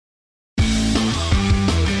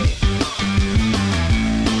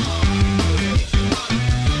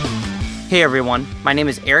Hey everyone, my name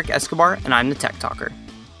is Eric Escobar and I'm the Tech Talker.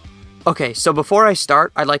 Okay, so before I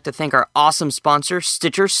start, I'd like to thank our awesome sponsor,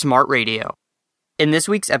 Stitcher Smart Radio. In this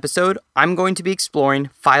week's episode, I'm going to be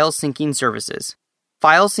exploring file syncing services.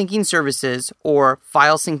 File syncing services, or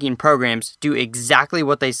file syncing programs, do exactly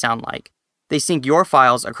what they sound like. They sync your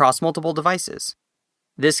files across multiple devices.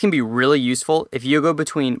 This can be really useful if you go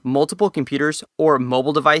between multiple computers or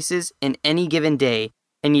mobile devices in any given day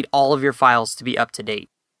and need all of your files to be up to date.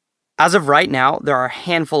 As of right now, there are a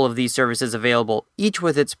handful of these services available, each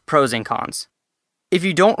with its pros and cons. If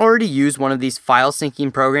you don't already use one of these file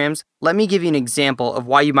syncing programs, let me give you an example of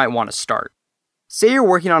why you might want to start. Say you're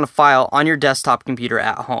working on a file on your desktop computer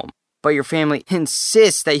at home, but your family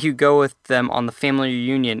insists that you go with them on the family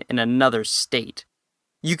reunion in another state.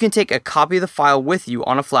 You can take a copy of the file with you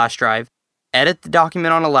on a flash drive, edit the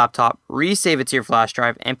document on a laptop, resave it to your flash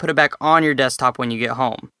drive, and put it back on your desktop when you get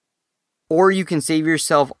home. Or you can save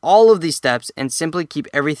yourself all of these steps and simply keep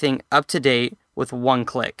everything up to date with one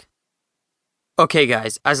click. Okay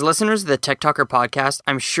guys, as listeners of the Tech Talker podcast,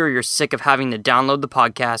 I'm sure you're sick of having to download the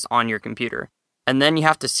podcast on your computer, and then you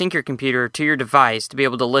have to sync your computer to your device to be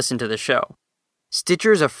able to listen to the show.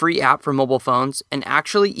 Stitcher is a free app for mobile phones, and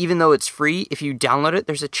actually, even though it's free, if you download it,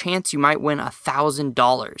 there's a chance you might win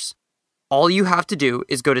 $1,000. All you have to do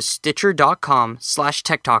is go to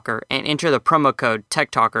stitcher.com/techtalker and enter the promo code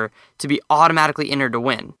TechTalker to be automatically entered to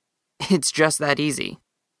win. It's just that easy.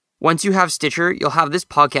 Once you have Stitcher, you'll have this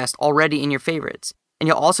podcast already in your favorites, and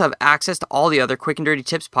you'll also have access to all the other Quick and Dirty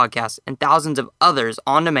Tips podcasts and thousands of others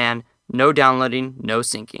on demand, no downloading, no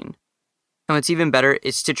syncing. And what's even better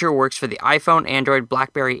is Stitcher works for the iPhone, Android,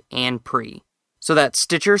 BlackBerry, and Pre. So that's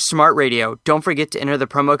Stitcher Smart Radio. Don't forget to enter the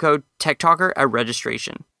promo code TechTalker at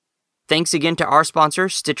registration. Thanks again to our sponsor,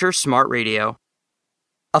 Stitcher Smart Radio.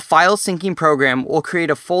 A file syncing program will create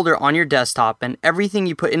a folder on your desktop, and everything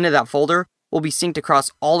you put into that folder will be synced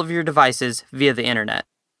across all of your devices via the internet.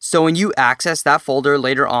 So when you access that folder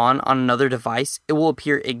later on another device, it will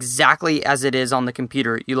appear exactly as it is on the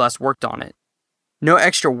computer you last worked on it. No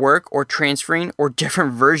extra work or transferring or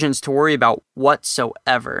different versions to worry about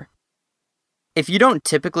whatsoever. If you don't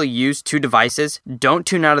typically use two devices, don't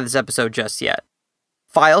tune out of this episode just yet.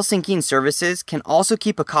 File syncing services can also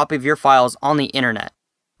keep a copy of your files on the internet.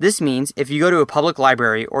 This means if you go to a public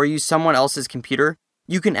library or use someone else's computer,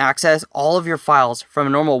 you can access all of your files from a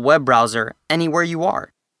normal web browser anywhere you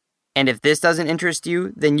are. And if this doesn't interest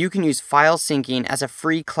you, then you can use file syncing as a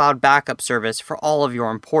free cloud backup service for all of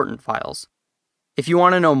your important files. If you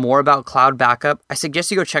want to know more about cloud backup, I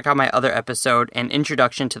suggest you go check out my other episode, An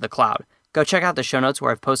Introduction to the Cloud. Go check out the show notes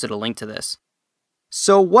where I've posted a link to this.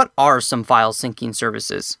 So what are some file syncing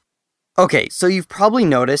services? Okay, so you've probably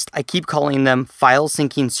noticed I keep calling them file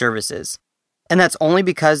syncing services. And that's only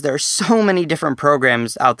because there are so many different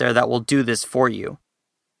programs out there that will do this for you.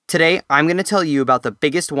 Today, I'm going to tell you about the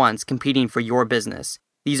biggest ones competing for your business.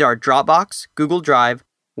 These are Dropbox, Google Drive,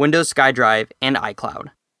 Windows SkyDrive, and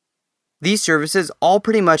iCloud. These services all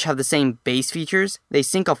pretty much have the same base features. They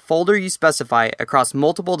sync a folder you specify across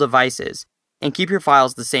multiple devices and keep your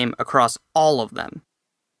files the same across all of them.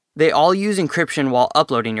 They all use encryption while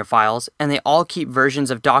uploading your files, and they all keep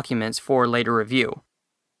versions of documents for later review.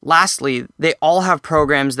 Lastly, they all have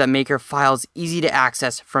programs that make your files easy to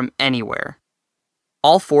access from anywhere.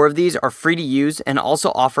 All four of these are free to use and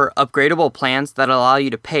also offer upgradable plans that allow you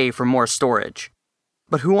to pay for more storage.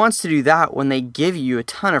 But who wants to do that when they give you a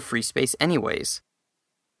ton of free space anyways?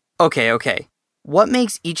 Okay. What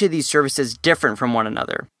makes each of these services different from one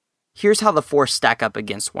another? Here's how the four stack up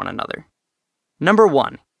against one another. Number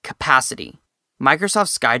 1, capacity.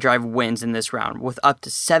 Microsoft SkyDrive wins in this round with up to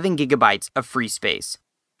 7 GB of free space,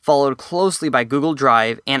 followed closely by Google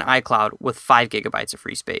Drive and iCloud with 5 GB of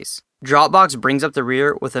free space. Dropbox brings up the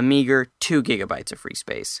rear with a meager 2 GB of free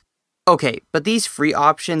space. Okay, but these free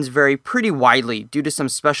options vary pretty widely due to some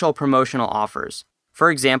special promotional offers. For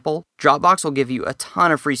example, Dropbox will give you a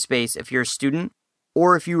ton of free space if you're a student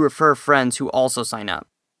or if you refer friends who also sign up.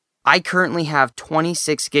 I currently have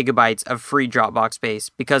 26 GB of free Dropbox space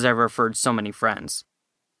because I've referred so many friends.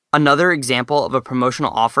 Another example of a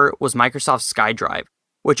promotional offer was Microsoft SkyDrive,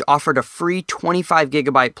 which offered a free 25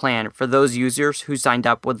 GB plan for those users who signed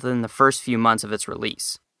up within the first few months of its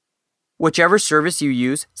release. Whichever service you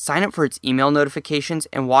use, sign up for its email notifications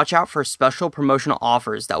and watch out for special promotional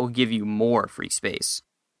offers that will give you more free space.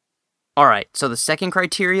 Alright, so the second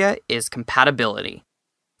criteria is compatibility.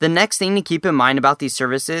 The next thing to keep in mind about these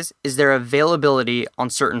services is their availability on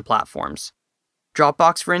certain platforms.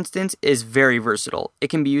 Dropbox, for instance, is very versatile. It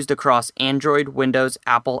can be used across Android, Windows,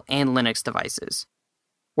 Apple, and Linux devices.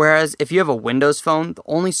 Whereas if you have a Windows phone, the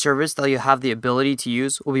only service that you'll have the ability to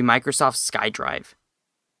use will be Microsoft's SkyDrive.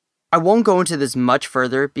 I won't go into this much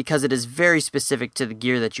further because it is very specific to the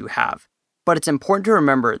gear that you have, but it's important to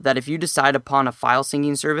remember that if you decide upon a file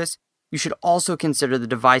syncing service, you should also consider the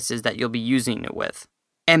devices that you'll be using it with,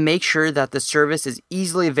 and make sure that the service is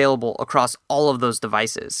easily available across all of those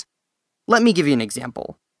devices. Let me give you an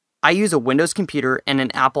example. I use a Windows computer and an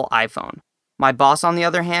Apple iPhone. My boss, on the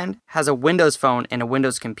other hand, has a Windows phone and a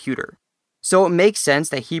Windows computer. So it makes sense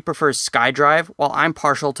that he prefers SkyDrive while I'm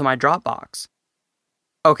partial to my Dropbox.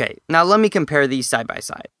 Okay, now let me compare these side by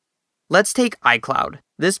side. Let's take iCloud.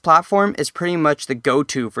 This platform is pretty much the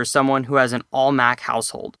go-to for someone who has an all-Mac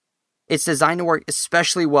household. It's designed to work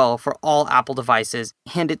especially well for all Apple devices,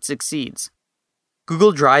 and it succeeds.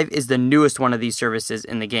 Google Drive is the newest one of these services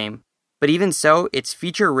in the game, but even so, it's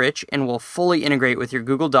feature-rich and will fully integrate with your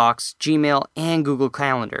Google Docs, Gmail, and Google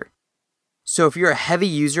Calendar. So if you're a heavy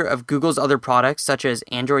user of Google's other products, such as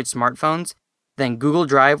Android smartphones, then Google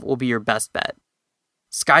Drive will be your best bet.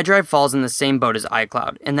 SkyDrive falls in the same boat as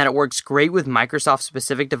iCloud in that it works great with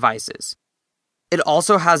Microsoft-specific devices. It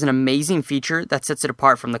also has an amazing feature that sets it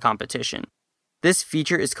apart from the competition. This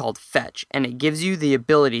feature is called Fetch, and it gives you the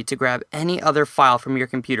ability to grab any other file from your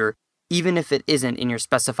computer, even if it isn't in your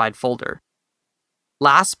specified folder.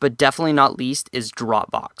 Last but definitely not least is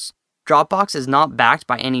Dropbox. Dropbox is not backed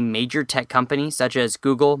by any major tech company such as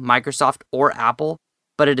Google, Microsoft, or Apple,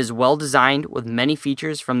 but it is well designed with many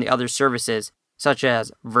features from the other services such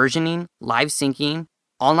as versioning, live syncing,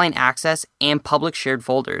 online access, and public shared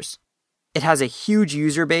folders. It has a huge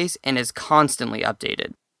user base and is constantly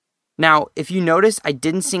updated. Now, if you notice, I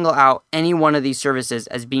didn't single out any one of these services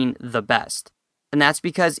as being the best. And that's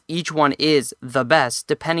because each one is the best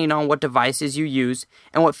depending on what devices you use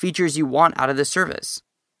and what features you want out of the service.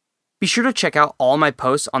 Be sure to check out all my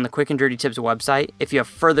posts on the Quick and Dirty Tips website if you have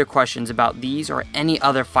further questions about these or any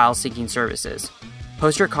other file syncing services.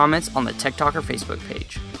 Post your comments on the Tech Talker Facebook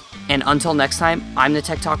page. And until next time, I'm the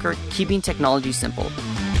Tech Talker, keeping technology simple.